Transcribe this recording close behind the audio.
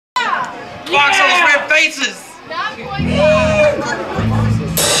Voxals red faces.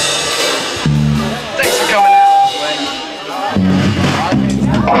 Thanks for coming out this way.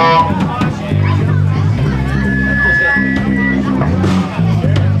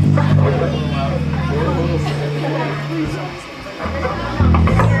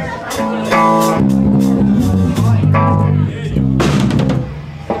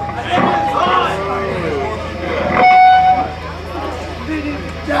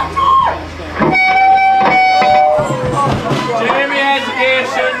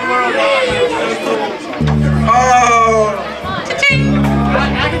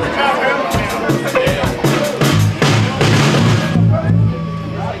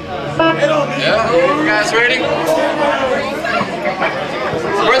 Ready?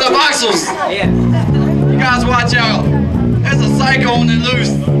 We're the Voxals. Yeah. You guys watch out. There's a psycho on the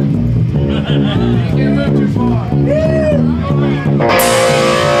loose. You can't move too far.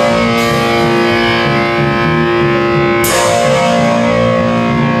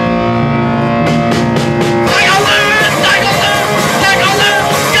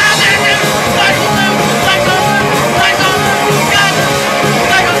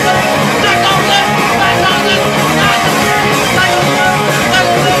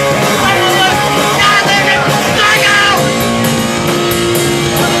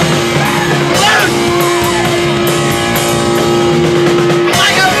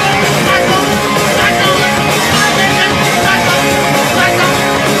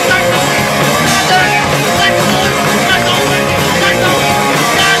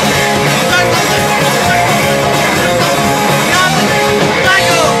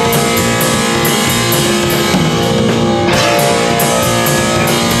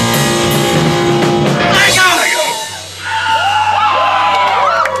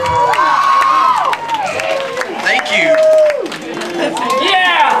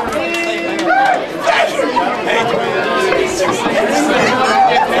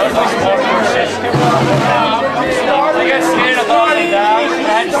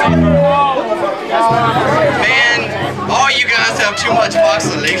 Man, all you guys have too much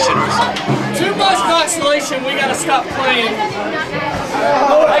voxelation or something. Too much voxelation, we gotta stop playing.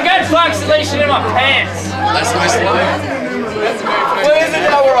 I got voxelation in my pants. That's nice to know. What is it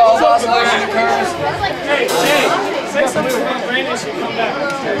now where all voxelation occurs? Hey, Jay, say something about Brandon should come back.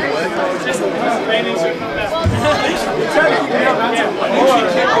 Say something about Brandon should come back.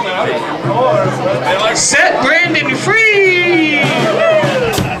 Set Brandon free!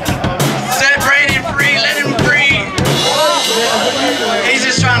 Set Brandon free, let him free! He's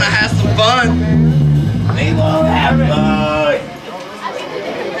just trying to have some fun. They won't have fun!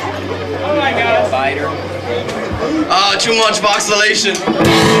 Oh my God. Fighter. Too much voxelation.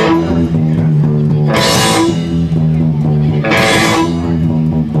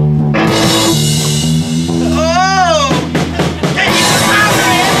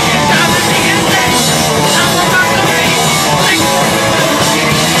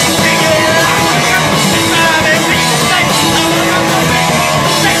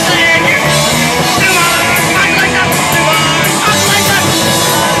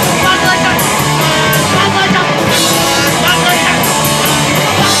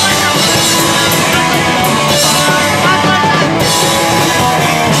 Like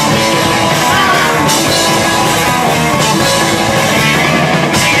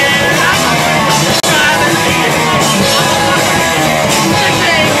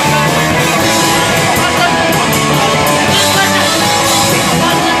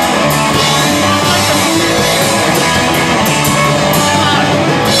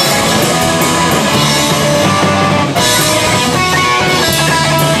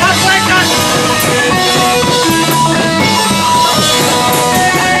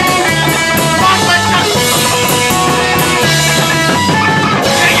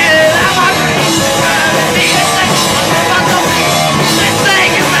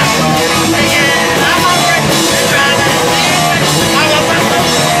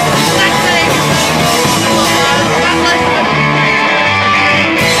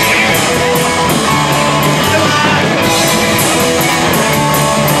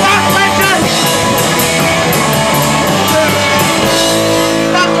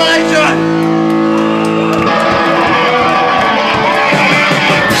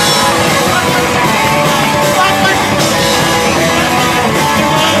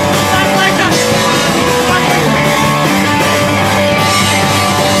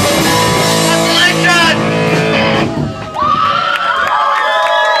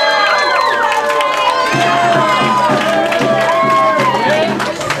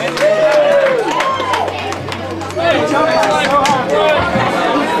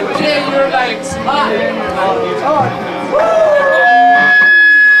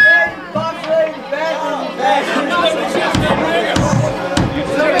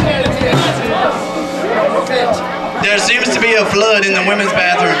the women's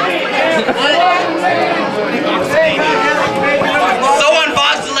bathroom. Someone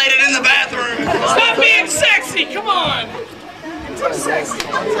voxelated in the bathroom. Stop being sexy, come on. So sexy.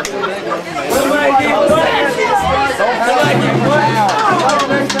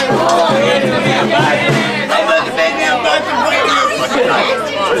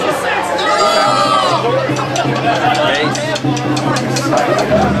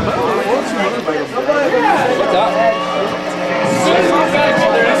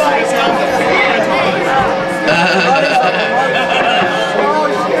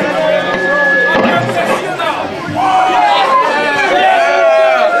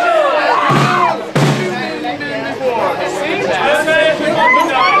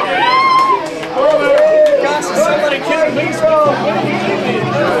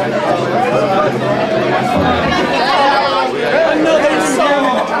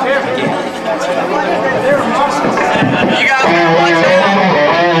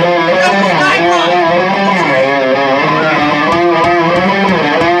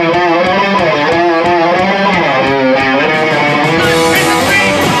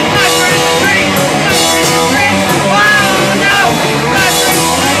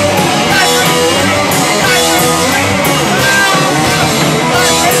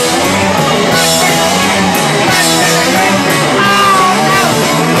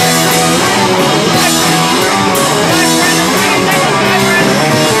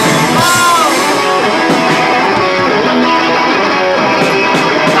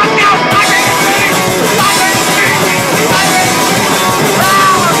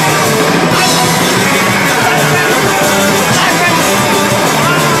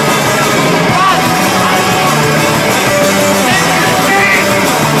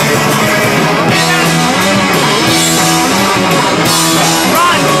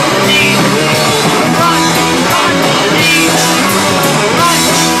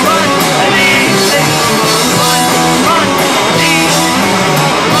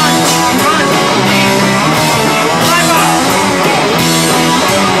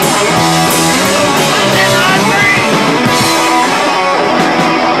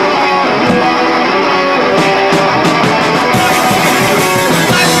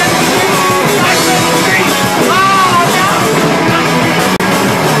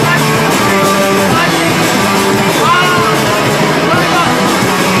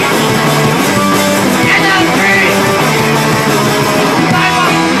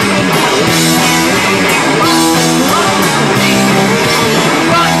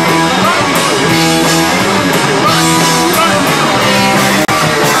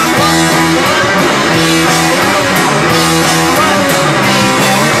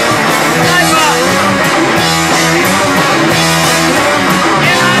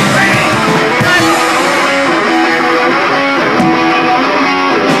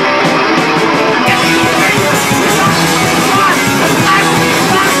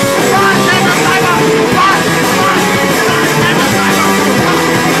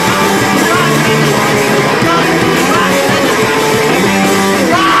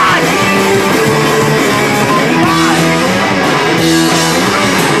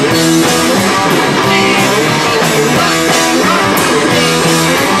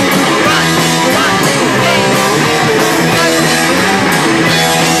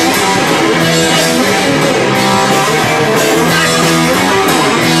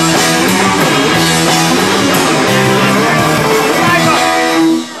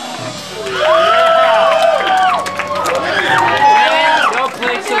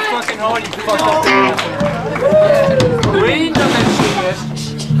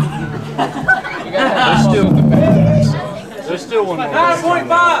 There's still one more.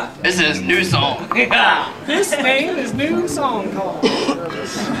 9.5. This is new song. Yeah. This name is new song called.